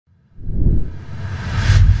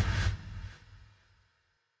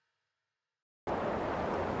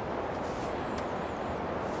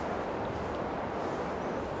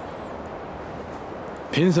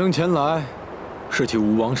贫僧前来是替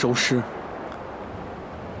吴王收尸，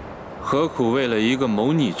何苦为了一个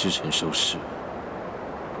谋逆之臣收尸？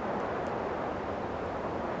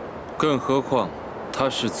更何况他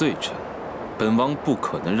是罪臣，本王不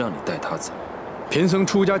可能让你带他走。贫僧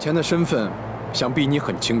出家前的身份，想必你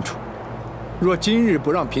很清楚。若今日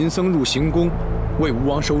不让贫僧入行宫，为吴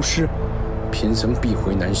王收尸，贫僧必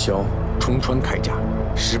回南萧，冲穿铠甲，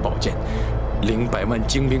使宝剑，领100万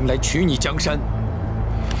精兵来取你江山。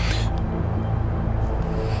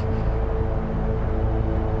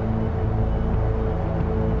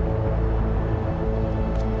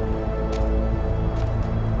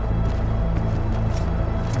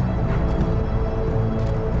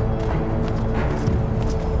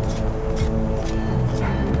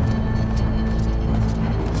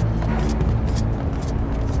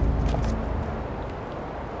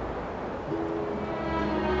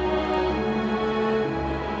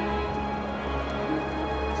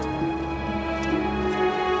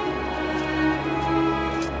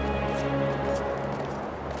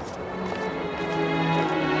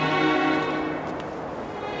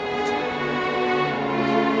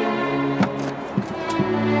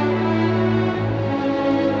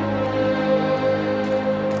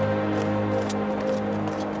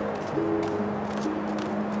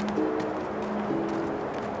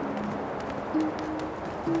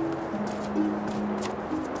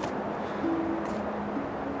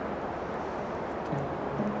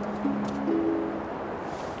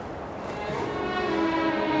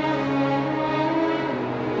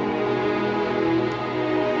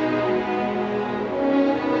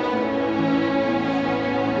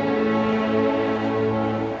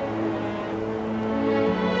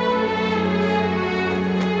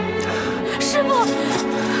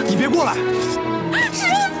 过来，师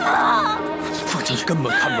傅，放进去根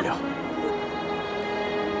本看不了，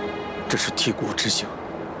这是替国之幸。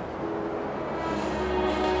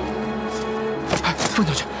哎，放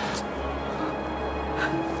进去。